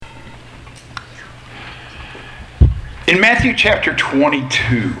In Matthew chapter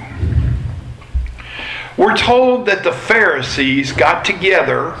 22, we're told that the Pharisees got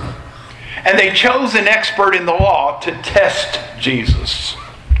together and they chose an expert in the law to test Jesus.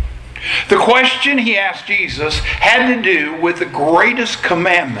 The question he asked Jesus had to do with the greatest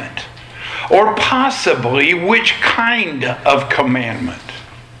commandment, or possibly which kind of commandment.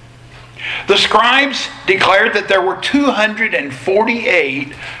 The scribes declared that there were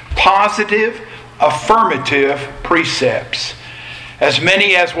 248 positive, affirmative precepts, as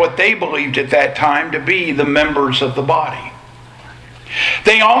many as what they believed at that time to be the members of the body.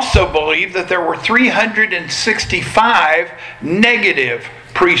 They also believed that there were 365 negative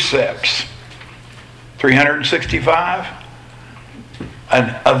precepts. 365?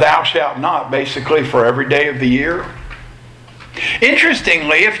 A thou shalt not, basically, for every day of the year.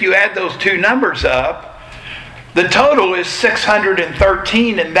 Interestingly, if you add those two numbers up, the total is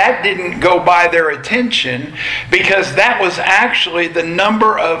 613, and that didn't go by their attention because that was actually the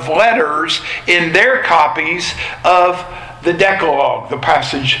number of letters in their copies of the Decalogue, the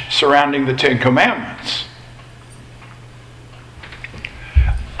passage surrounding the Ten Commandments.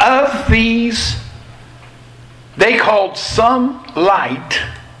 Of these, they called some light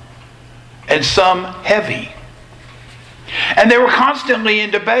and some heavy. And they were constantly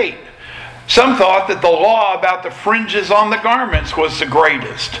in debate. Some thought that the law about the fringes on the garments was the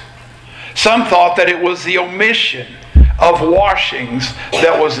greatest. Some thought that it was the omission of washings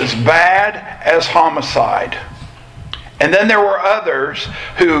that was as bad as homicide. And then there were others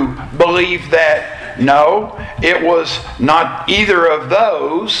who believed that no, it was not either of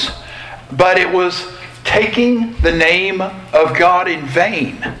those, but it was taking the name of God in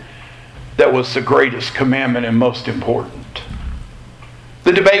vain that was the greatest commandment and most important.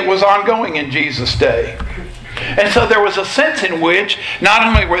 The debate was ongoing in Jesus' day. And so there was a sense in which not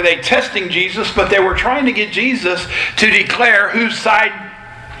only were they testing Jesus, but they were trying to get Jesus to declare whose side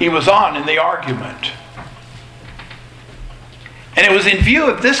he was on in the argument. And it was in view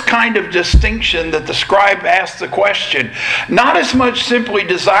of this kind of distinction that the scribe asked the question, not as much simply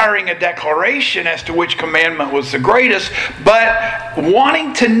desiring a declaration as to which commandment was the greatest, but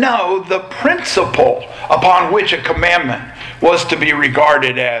wanting to know the principle upon which a commandment was to be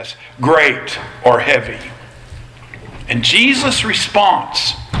regarded as great or heavy. And Jesus'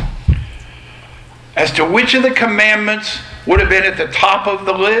 response as to which of the commandments would have been at the top of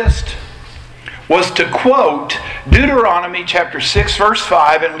the list was to quote Deuteronomy chapter 6 verse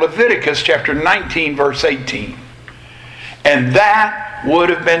 5 and Leviticus chapter 19 verse 18. And that would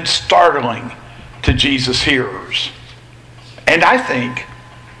have been startling to Jesus' hearers. And I think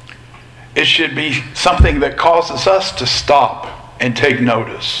it should be something that causes us to stop and take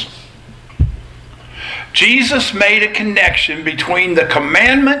notice. Jesus made a connection between the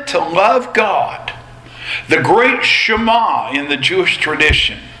commandment to love God, the great Shema in the Jewish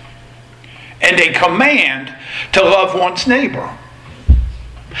tradition, and a command to love one's neighbor.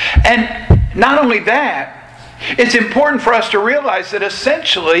 And not only that, it's important for us to realize that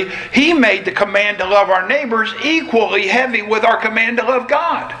essentially He made the command to love our neighbors equally heavy with our command to love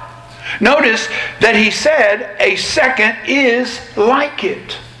God. Notice that He said a second is like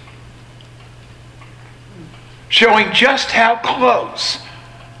it, showing just how close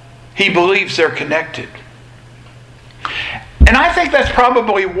He believes they're connected. And I think that's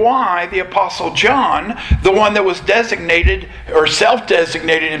probably why the Apostle John, the one that was designated or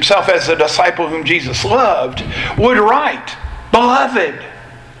self-designated himself as a disciple whom Jesus loved, would write, "Beloved,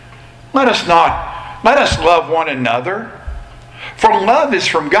 let us love one another, for love is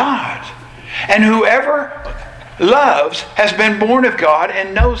from God. And whoever loves has been born of God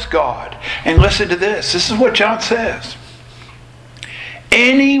and knows God." And listen to this. This is what John says.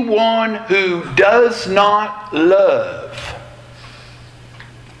 "Anyone who does not love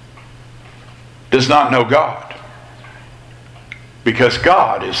does not know God, because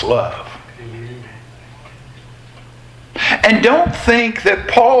God is love." And don't think that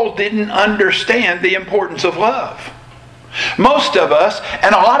Paul didn't understand the importance of love. Most of us,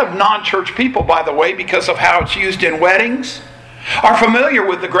 and a lot of non-church people, by the way, because of how it's used in weddings, are familiar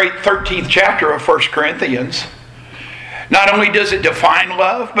with the great 13th chapter of 1 Corinthians. Not only does it define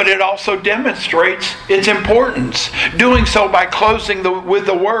love, but it also demonstrates its importance, doing so by closing with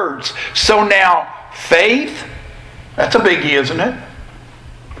the words, "So now faith," that's a biggie, isn't it?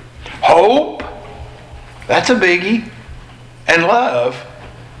 "Hope," that's a biggie. "And love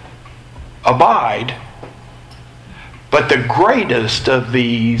abide. But the greatest of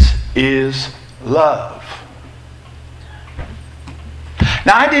these is love."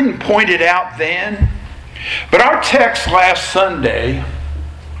 Now, I didn't point it out then, but our text last Sunday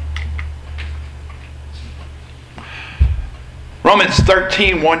Romans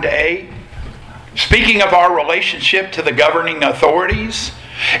 13, 1-8, speaking of our relationship to the governing authorities,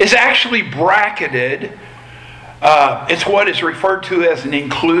 is actually bracketed. It's what is referred to as an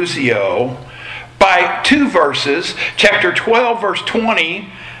inclusio by two verses, chapter 12, verse 20,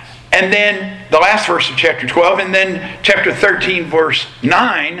 and then the last verse of chapter 12, and then chapter 13, verse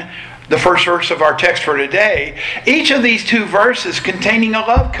 9, the first verse of our text for today. Each of these two verses containing a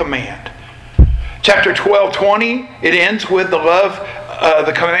love command. Chapter 12, 20, it ends with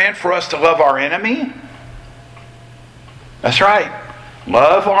the command for us to love our enemy. That's right.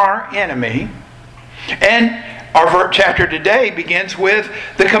 Love our enemy. And our chapter today begins with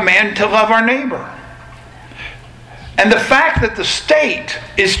the command to love our neighbor. And the fact that the state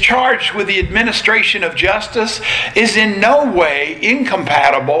is charged with the administration of justice is in no way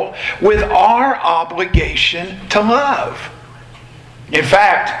incompatible with our obligation to love. In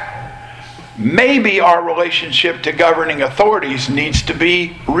fact, maybe our relationship to governing authorities needs to be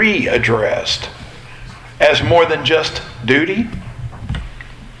readdressed as more than just duty.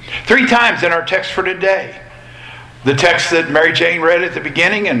 3 times in our text for today, the text that Mary Jane read at the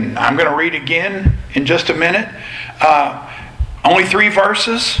beginning, and I'm going to read again in just a minute. Only 3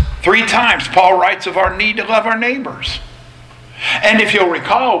 verses. 3 times Paul writes of our need to love our neighbors. And if you'll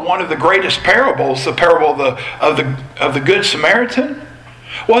recall, one of the greatest parables, the parable of the Good Samaritan,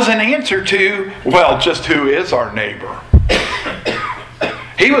 was an answer to, well, just who is our neighbor?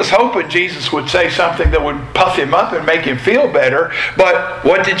 He was hoping Jesus would say something that would puff him up and make him feel better. But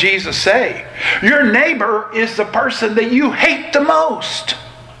what did Jesus say? Your neighbor is the person that you hate the most.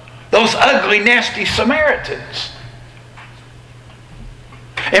 Those ugly, nasty Samaritans.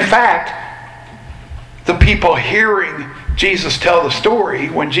 In fact, the people hearing Jesus tell the story,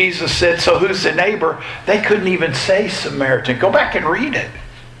 when Jesus said, so who's the neighbor? They couldn't even say Samaritan. Go back and read it.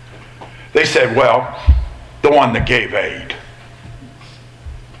 They said, well, the one that gave aid.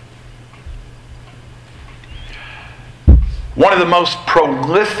 One of the most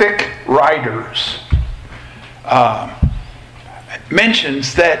prolific writers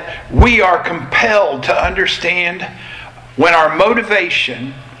mentions that we are compelled to understand when our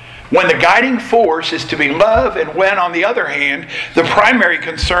motivation, when the guiding force is to be love, and when, on the other hand, the primary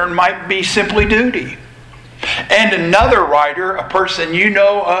concern might be simply duty. And another writer, a person you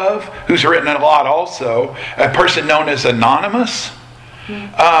know of, who's written a lot also, a person known as Anonymous.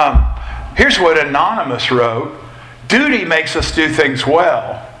 Here's what Anonymous wrote. Duty makes us do things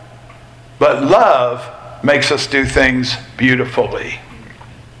well, but love makes us do things beautifully.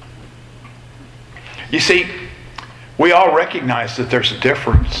 You see, we all recognize that there's a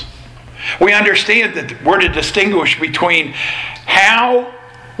difference. We understand that we're to distinguish between how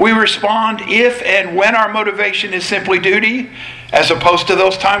we respond if and when our motivation is simply duty, as opposed to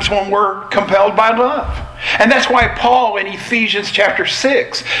those times when we're compelled by love. And that's why Paul in Ephesians chapter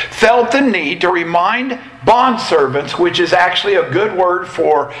 6 felt the need to remind bondservants, which is actually a good word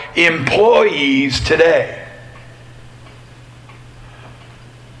for employees today,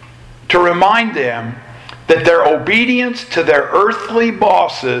 to remind them that their obedience to their earthly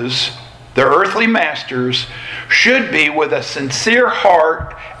bosses, their earthly masters, should be with a sincere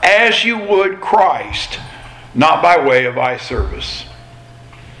heart as you would Christ, not by way of eye service.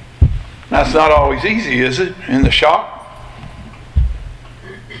 That's not always easy, is it? In the shop?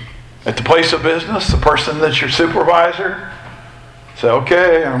 At the place of business, the person that's your supervisor? Say,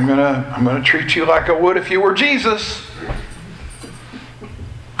 okay, I'm gonna treat you like I would if you were Jesus.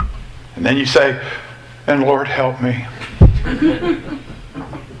 And then you say, and Lord help me.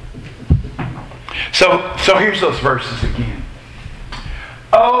 So here's those verses again.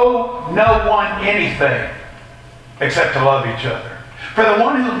 Owe no one anything except to love each other. For the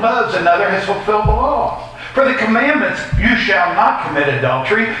one who loves another has fulfilled the law. For the commandments, you shall not commit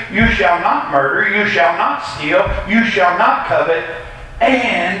adultery, you shall not murder, you shall not steal, you shall not covet,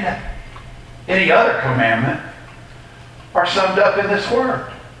 and any other commandment are summed up in this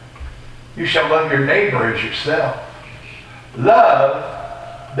word. You shall love your neighbor as yourself. Love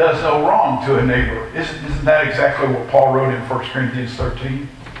does no wrong to a neighbor. Isn't that exactly what Paul wrote in 1 Corinthians 13?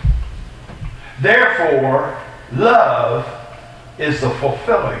 Therefore, love is the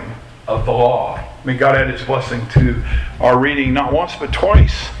fulfilling of the law. May God add His blessing to our reading not once but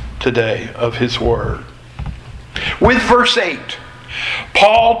twice today of His Word. With verse 8,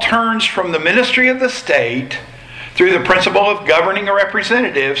 Paul turns from the ministry of the state through the principle of governing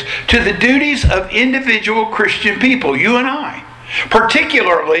representatives to the duties of individual Christian people, you and I.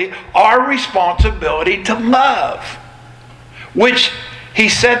 Particularly our responsibility to love, which he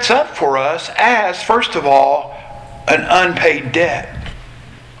sets up for us as, first of all, an unpaid debt.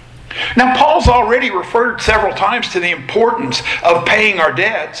 Now, Paul's already referred several times to the importance of paying our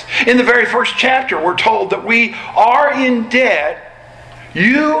debts. In the very first chapter, we're told that we are in debt.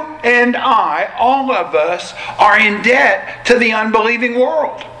 You and I, all of us, are in debt to the unbelieving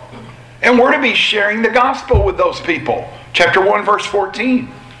world. And we're to be sharing the gospel with those people. Chapter 1, verse 14.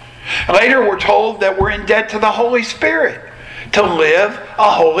 Later, we're told that we're in debt to the Holy Spirit to live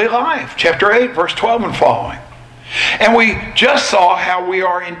a holy life. Chapter 8, verse 12 and following. And we just saw how we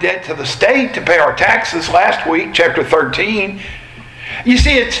are in debt to the state to pay our taxes last week, chapter 13. You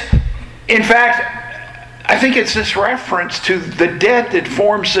see, in fact, I think it's this reference to the debt that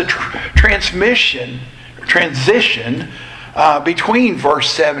forms the transition between verse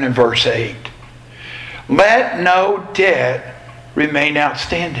 7 and verse 8. Let no debt remain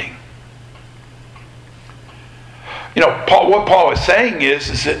outstanding. You know, what Paul is saying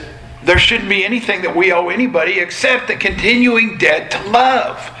is that there shouldn't be anything that we owe anybody except the continuing debt to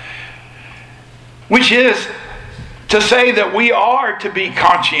love. Which is to say that we are to be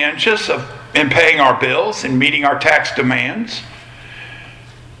conscientious in paying our bills and meeting our tax demands.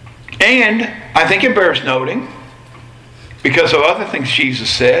 And I think it bears noting, because of other things Jesus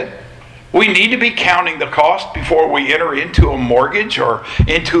said, we need to be counting the cost before we enter into a mortgage or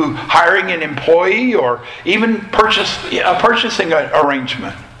into hiring an employee or even a purchasing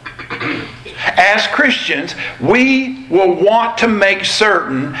arrangement. As Christians, we will want to make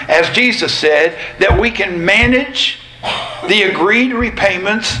certain, as Jesus said, that we can manage the agreed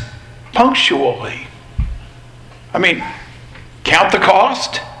repayments punctually. I mean, count the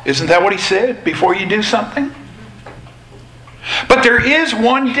cost. Isn't that what he said before you do something? But there is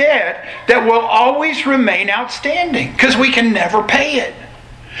one debt that will always remain outstanding because we can never pay it.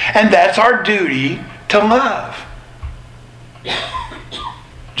 And that's our duty to love.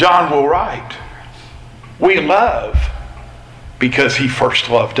 John will write, we love because he first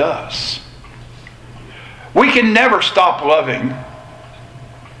loved us. We can never stop loving.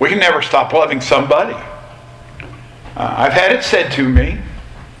 We can never stop loving somebody. I've had it said to me,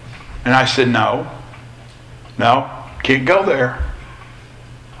 and I said, no, can't go there.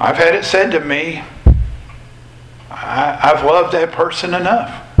 I've had it said to me, I've loved that person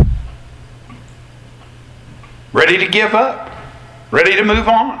enough. Ready to give up. Ready to move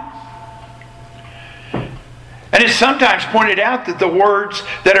on. And it's sometimes pointed out that the words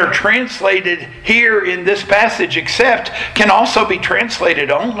that are translated here in this passage, except, can also be translated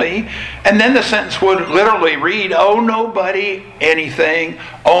only. And then the sentence would literally read, owe nobody anything,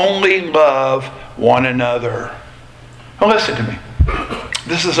 only love one another. Now listen to me.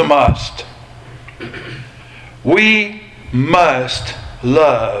 This is a must. We must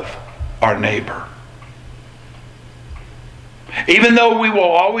love our neighbor. Even though we will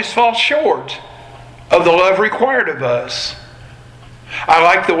always fall short of the love required of us. I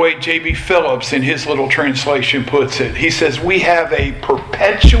like the way J.B. Phillips in his little translation puts it. He says, we have a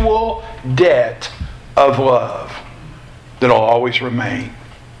perpetual debt of love that'll always remain.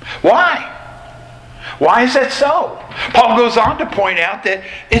 Why? Why is that so? Paul goes on to point out that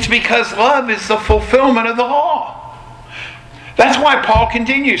it's because love is the fulfillment of the law. That's why Paul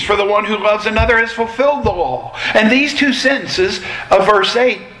continues, for the one who loves another has fulfilled the law. And these two sentences of verse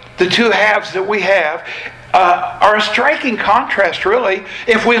 8, the two halves that we have, are a striking contrast, really.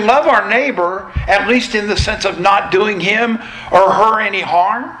 If we love our neighbor, at least in the sense of not doing him or her any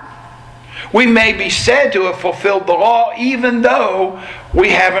harm, we may be said to have fulfilled the law even though we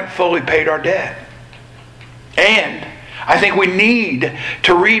haven't fully paid our debt. And I think we need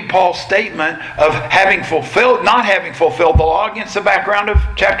to read Paul's statement of not having fulfilled the law against the background of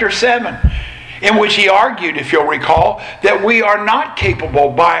chapter 7, in which he argued, if you'll recall, that we are not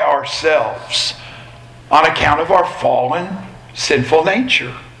capable by ourselves on account of our fallen, sinful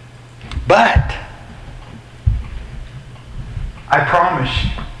nature. But I promise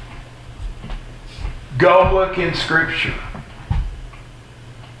you, go look in Scripture.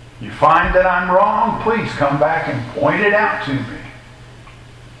 You find that I'm wrong, please come back and point it out to me.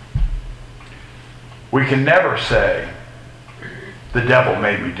 We can never say, the devil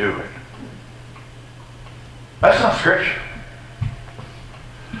made me do it. That's not Scripture.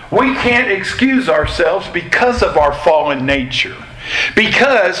 We can't excuse ourselves because of our fallen nature.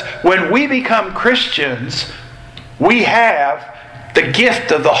 Because when we become Christians, we have the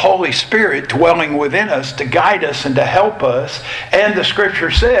gift of the Holy Spirit dwelling within us to guide us and to help us. And the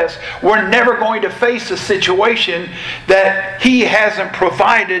Scripture says we're never going to face a situation that He hasn't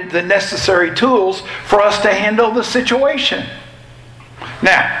provided the necessary tools for us to handle the situation.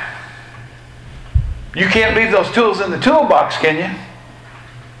 Now, you can't leave those tools in the toolbox, can you?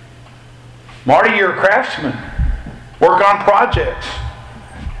 Marty, you're a craftsman. Work on projects.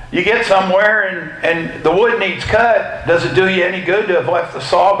 You get somewhere and the wood needs cut. Does it do you any good to have left the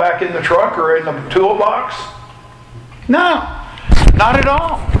saw back in the truck or in the toolbox? No, not at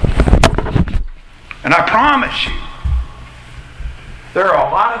all. And I promise you, there are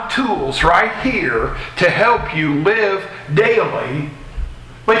a lot of tools right here to help you live daily,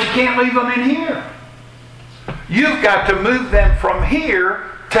 but you can't leave them in here. You've got to move them from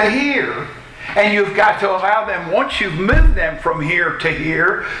here to here. And you've got to allow them, once you've moved them from here to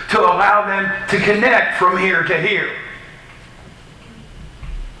here, to allow them to connect from here to here.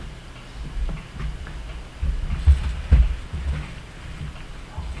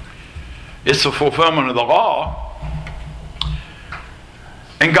 It's the fulfillment of the law.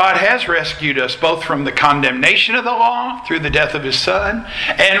 And God has rescued us both from the condemnation of the law through the death of His Son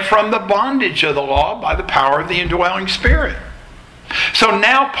and from the bondage of the law by the power of the indwelling Spirit. So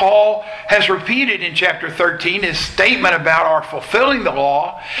now Paul has repeated in chapter 13 his statement about our fulfilling the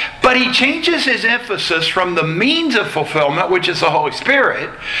law, but he changes his emphasis from the means of fulfillment, which is the Holy Spirit,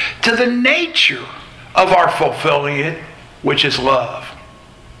 to the nature of our fulfilling it, which is love.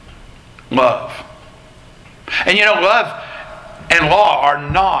 Love. And you know, love and law are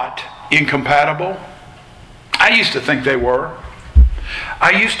not incompatible. I used to think they were.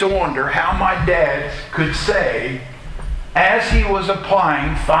 I used to wonder how my dad could say, as he was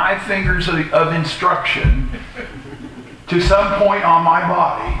applying 5 fingers of instruction to some point on my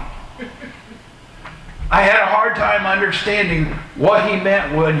body, I had a hard time understanding what he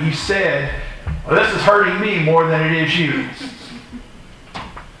meant when he said, well, this is hurting me more than it is you.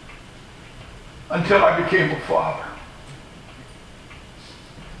 Until I became a father.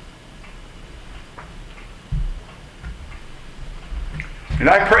 And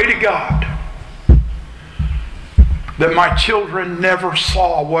I pray to God that my children never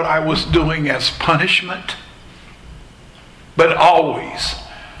saw what I was doing as punishment, but always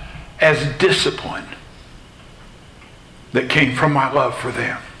as discipline that came from my love for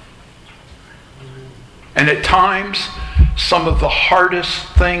them. And at times, some of the hardest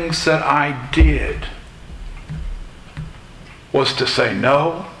things that I did was to say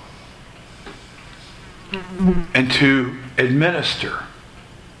no and to administer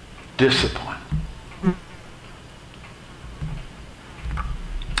discipline.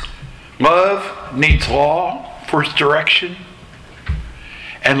 Love needs law for its direction,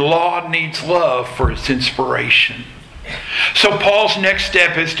 and law needs love for its inspiration. So Paul's next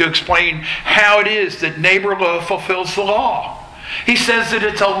step is to explain how it is that neighbor love fulfills the law. He says that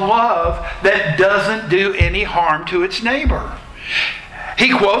it's a love that doesn't do any harm to its neighbor.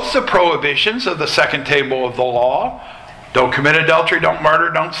 He quotes the prohibitions of the second table of the law. Don't commit adultery, don't murder,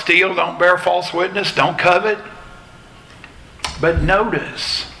 don't steal, don't bear false witness, don't covet. But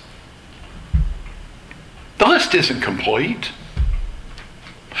notice, the list isn't complete.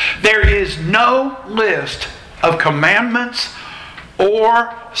 There is no list of commandments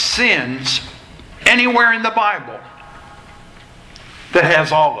or sins anywhere in the Bible that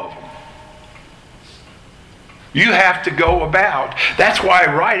has all of them. You have to go about. That's why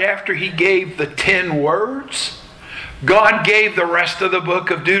right after he gave the 10 words, God gave the rest of the book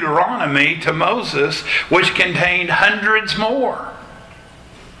of Deuteronomy to Moses, which contained hundreds more.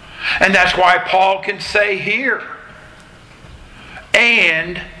 And that's why Paul can say here,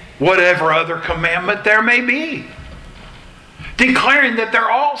 and whatever other commandment there may be, declaring that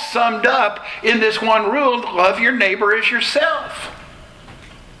they're all summed up in this one rule: love your neighbor as yourself.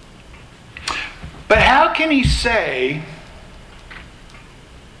 But how can he say,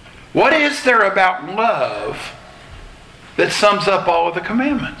 what is there about love that sums up all of the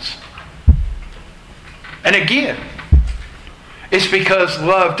commandments? And again, it's because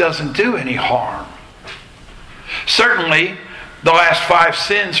love doesn't do any harm. Certainly, the last 5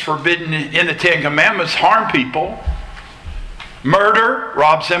 sins forbidden in the 10 Commandments harm people. Murder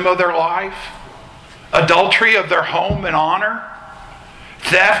robs them of their life. Adultery of their home and honor.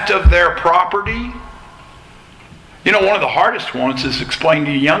 Theft of their property. You know, one of the hardest ones is explaining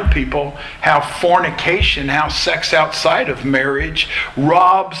to young people how fornication, how sex outside of marriage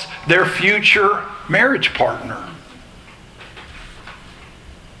robs their future marriage partner.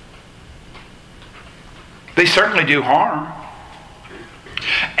 They certainly do harm.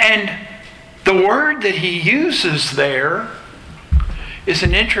 And the word that he uses there is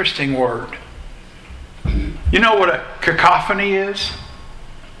an interesting word. You know what a cacophony is?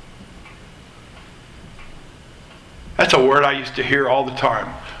 That's a word I used to hear all the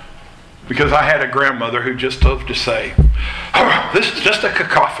time, because I had a grandmother who just loved to say, oh, this is just a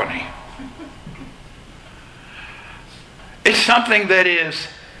cacophony. It's something that is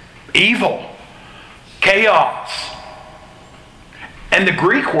evil, chaos. And the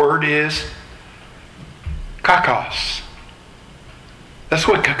Greek word is kakos. That's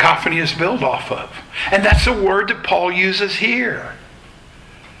what cacophony is built off of. And that's the word that Paul uses here.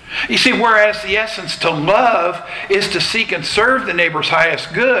 You see, whereas the essence to love is to seek and serve the neighbor's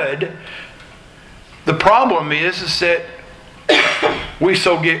highest good, the problem is that we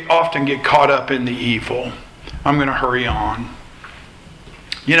often get caught up in the evil. I'm going to hurry on.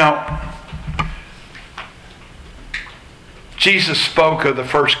 You know, Jesus spoke of the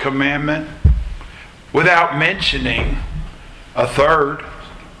first commandment without mentioning a third.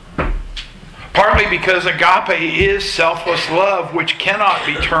 Partly because agape is selfless love, which cannot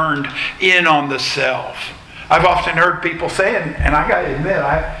be turned in on the self. I've often heard people say, and I got to admit,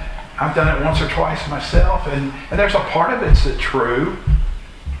 I've done it once or twice myself, and there's a part of it's true.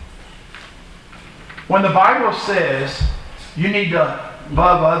 When the Bible says you need to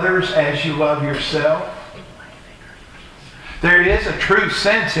love others as you love yourself, there is a true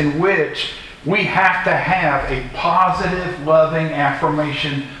sense in which we have to have a positive, loving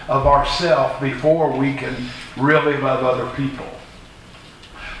affirmation of ourselves before we can really love other people.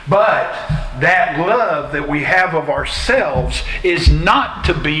 But that love that we have of ourselves is not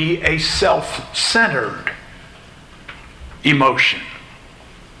to be a self-centered emotion.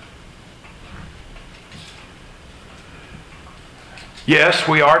 Yes,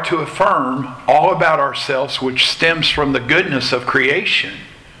 we are to affirm all about ourselves, which stems from the goodness of creation.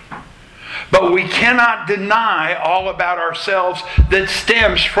 But we cannot deny all about ourselves that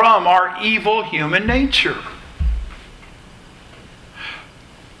stems from our evil human nature.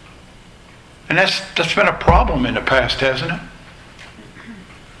 And that's been a problem in the past, hasn't it?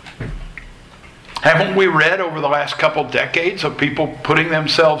 Haven't we read over the last couple decades of people putting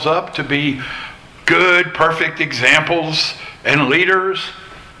themselves up to be good, perfect examples and leaders,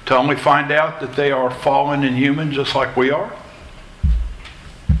 to only find out that they are fallen and human just like we are?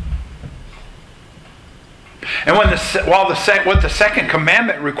 And what the second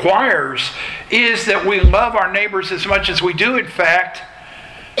commandment requires is that we love our neighbors as much as we do, in fact,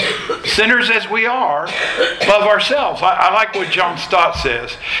 sinners as we are, love ourselves. I like what John Stott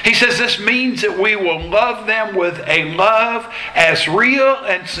says. He says this means that we will love them with a love as real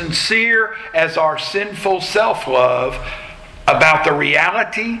and sincere as our sinful self-love, about the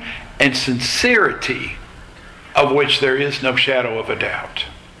reality and sincerity of which there is no shadow of a doubt.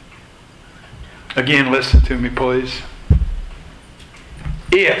 Again, listen to me, please.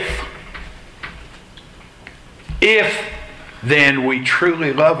 If then we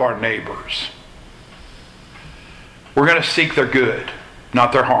truly love our neighbors, we're going to seek their good,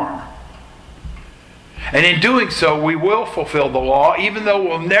 not their harm. And in doing so, we will fulfill the law, even though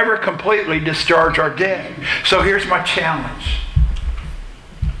we'll never completely discharge our debt. So here's my challenge.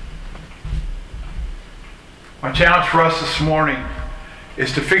 My challenge for us this morning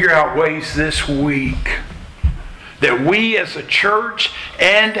is to figure out ways this week that we as a church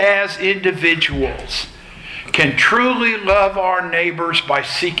and as individuals can truly love our neighbors by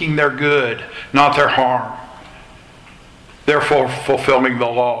seeking their good, not their harm, therefore fulfilling the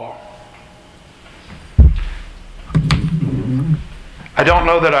law. I don't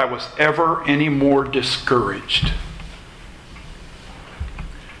know that I was ever any more discouraged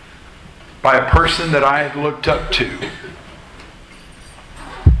by a person that I had looked up to,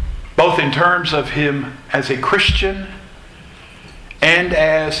 both in terms of him as a Christian and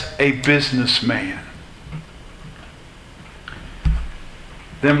as a businessman,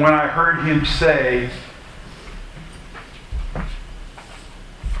 than when I heard him say,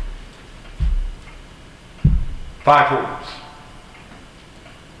 five words.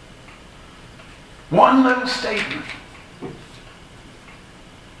 One little statement.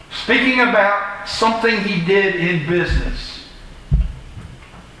 Speaking about something he did in business.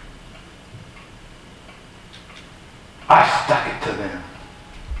 I stuck it to them.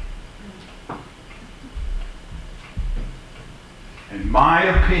 And my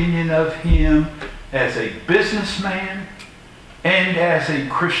opinion of him as a businessman and as a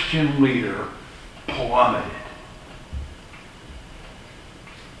Christian leader plummeted.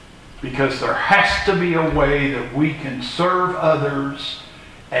 Because there has to be a way that we can serve others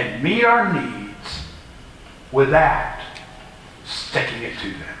and meet our needs without sticking it to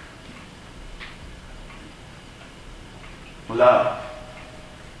them. Love.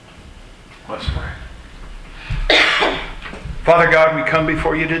 Let's pray. Father God, we come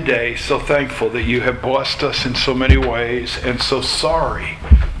before you today so thankful that you have blessed us in so many ways, and so sorry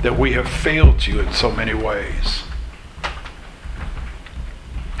that we have failed you in so many ways.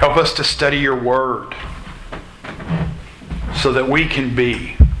 Help us to study your word so that we can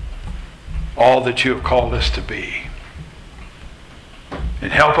be all that you have called us to be.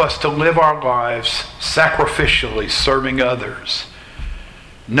 And help us to live our lives sacrificially serving others,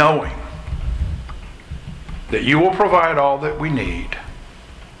 knowing that you will provide all that we need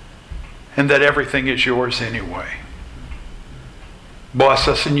and that everything is yours anyway. Bless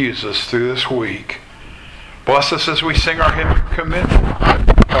us and use us through this week. Bless us as we sing our hymn of commitment.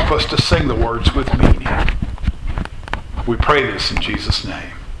 Help us to sing the words with meaning. We pray this in Jesus'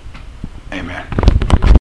 name. Amen.